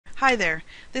Hi there,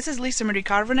 this is Lisa Marie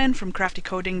Karvonen from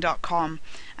craftycoding.com,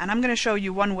 and I'm going to show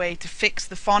you one way to fix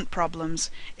the font problems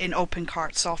in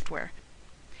OpenCart software.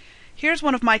 Here's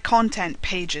one of my content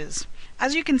pages.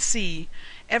 As you can see,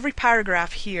 every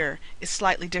paragraph here is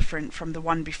slightly different from the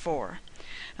one before.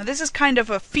 Now this is kind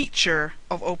of a feature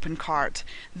of OpenCart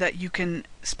that you can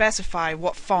specify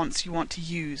what fonts you want to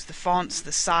use, the fonts,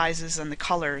 the sizes and the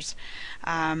colors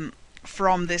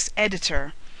from this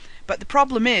editor. But the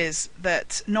problem is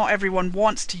that not everyone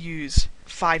wants to use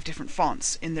 5 different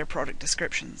fonts in their product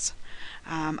descriptions.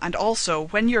 And also,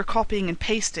 when you're copying and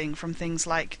pasting from things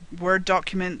like Word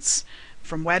documents,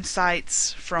 from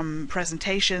websites, from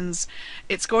presentations,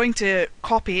 it's going to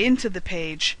copy into the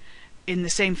page in the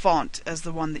same font as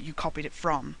the one that you copied it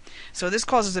from. So this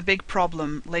causes a big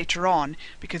problem later on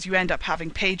because you end up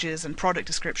having pages and product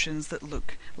descriptions that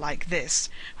look like this,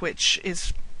 which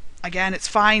is, again, it's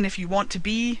fine if you want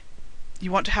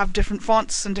to have different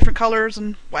fonts and different colors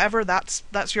and whatever, that's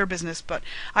your business, but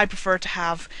I prefer to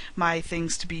have my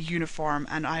things to be uniform,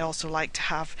 and I also like to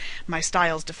have my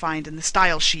styles defined in the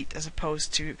style sheet as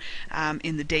opposed to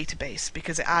in the database,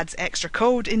 because it adds extra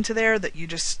code into there that you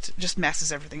just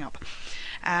messes everything up.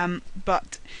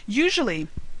 But usually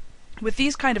with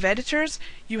these kind of editors,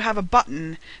 you have a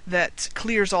button that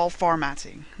clears all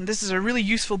formatting. And this is a really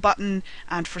useful button,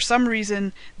 and for some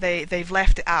reason they've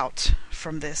left it out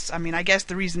from this. I mean, I guess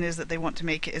the reason is that they want to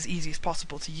make it as easy as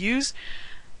possible to use.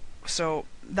 So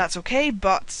that's okay,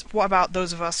 but what about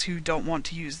those of us who don't want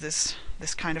to use this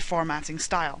kind of formatting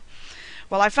style?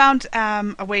 Well, I found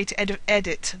a way to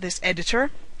edit this editor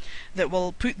that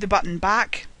will put the button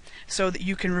back so that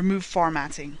you can remove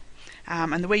formatting.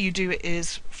 And the way you do it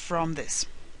is from this.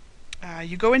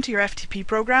 You go into your FTP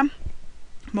program.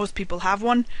 Most people have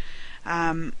one.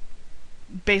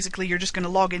 Basically, you're just going to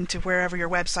log into wherever your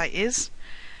website is,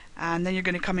 and then you're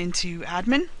going to come into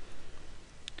Admin,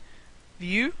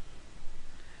 View,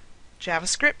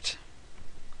 JavaScript,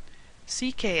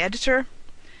 CK Editor,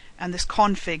 and this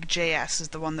config.js is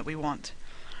the one that we want.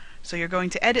 So you're going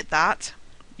to edit that.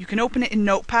 You can open it in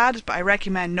Notepad, but I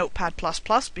recommend Notepad++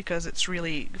 because it's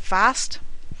really fast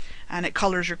and it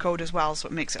colors your code as well, so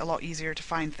it makes it a lot easier to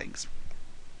find things.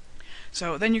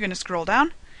 So then you're going to scroll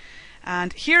down,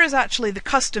 and here is actually the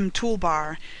custom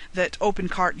toolbar that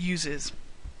OpenCart uses.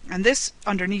 And this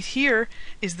underneath here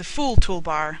is the full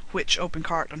toolbar, which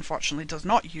OpenCart unfortunately does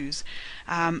not use.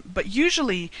 But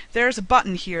usually there's a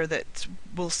button here that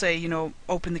will say, you know,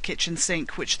 open the kitchen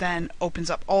sink, which then opens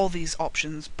up all these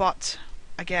options, but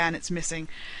again, it's missing.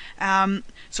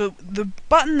 So the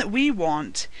button that we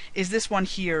want is this one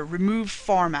here, Remove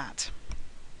Format.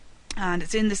 And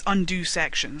it's in this undo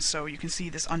section, so you can see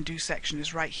this undo section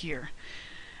is right here.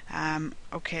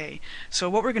 Okay, so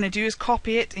what we're going to do is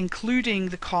copy it, including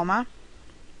the comma.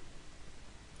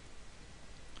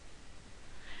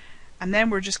 And then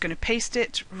we're just going to paste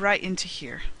it right into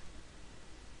here.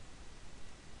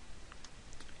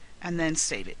 And then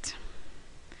save it.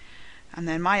 And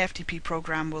then my FTP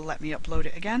program will let me upload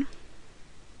it again.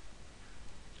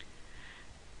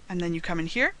 And then you come in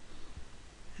here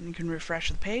and you can refresh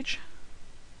the page.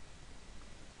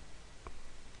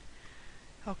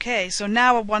 Okay, so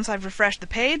now once I've refreshed the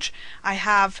page, I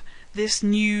have this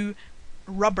new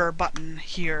rubber button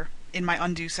here in my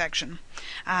undo section.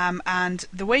 And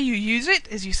the way you use it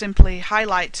is you simply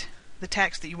highlight the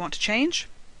text that you want to change,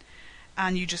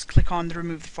 and you just click on the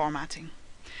Remove the Formatting.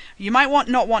 You might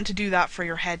not want to do that for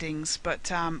your headings,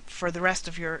 but for the rest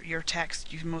of your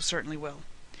text you most certainly will.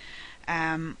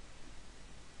 And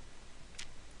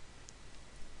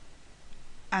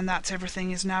that's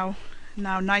everything is now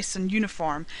nice and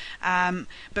uniform.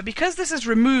 But because this has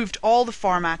removed all the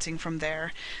formatting from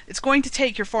there, it's going to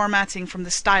take your formatting from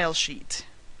the style sheet.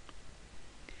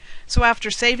 So after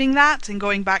saving that and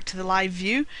going back to the live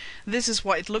view, this is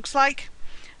what it looks like.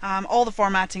 All the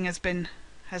formatting has been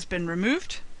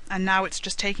removed, and now it's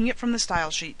just taking it from the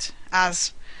style sheet,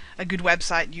 as a good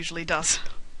website usually does.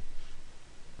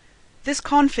 This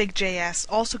config.js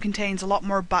also contains a lot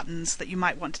more buttons that you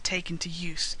might want to take into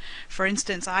use. For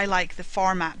instance, I like the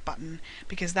format button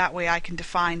because that way I can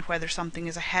define whether something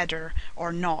is a header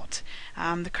or not.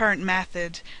 The current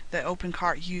method that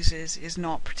OpenCart uses is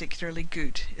not particularly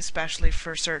good, especially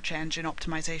for search engine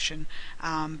optimization,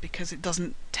 because it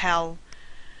doesn't tell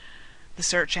the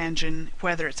search engine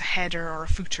whether it's a header or a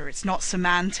footer. It's not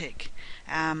semantic.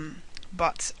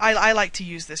 But I like to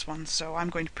use this one, so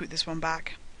I'm going to put this one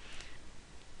back.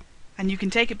 And you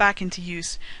can take it back into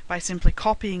use by simply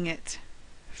copying it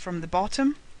from the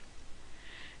bottom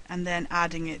and then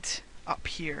adding it up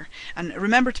here. And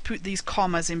remember to put these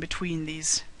commas in between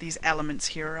these elements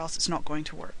here, or else it's not going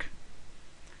to work.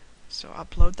 So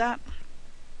upload that.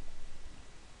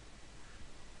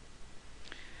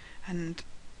 And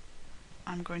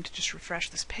I'm going to just refresh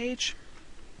this page.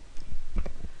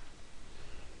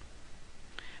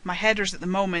 My headers at the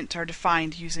moment are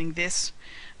defined using this,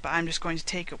 but I'm just going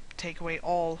to take away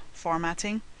all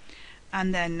formatting.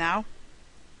 And then now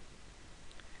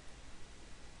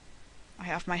I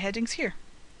have my headings here.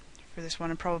 For this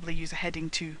one I'll probably use a heading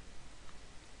 2.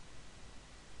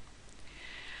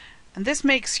 And this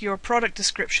makes your product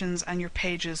descriptions and your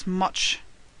pages much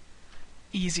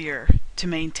easier to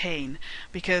maintain,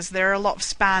 because there are a lot of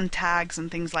span tags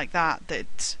and things like that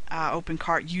that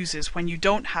OpenCart uses when you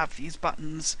don't have these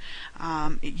buttons.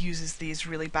 It uses these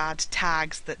really bad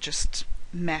tags that just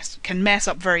can mess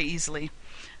up very easily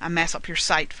and mess up your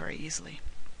site very easily.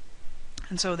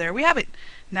 And so there we have it.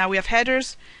 Now we have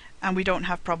headers and we don't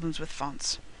have problems with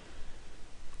fonts.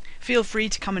 Feel free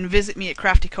to come and visit me at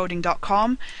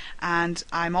craftycoding.com, and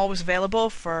I'm always available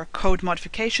for code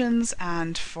modifications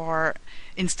and for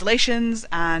installations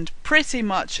and pretty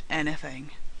much anything.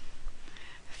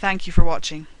 Thank you for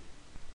watching.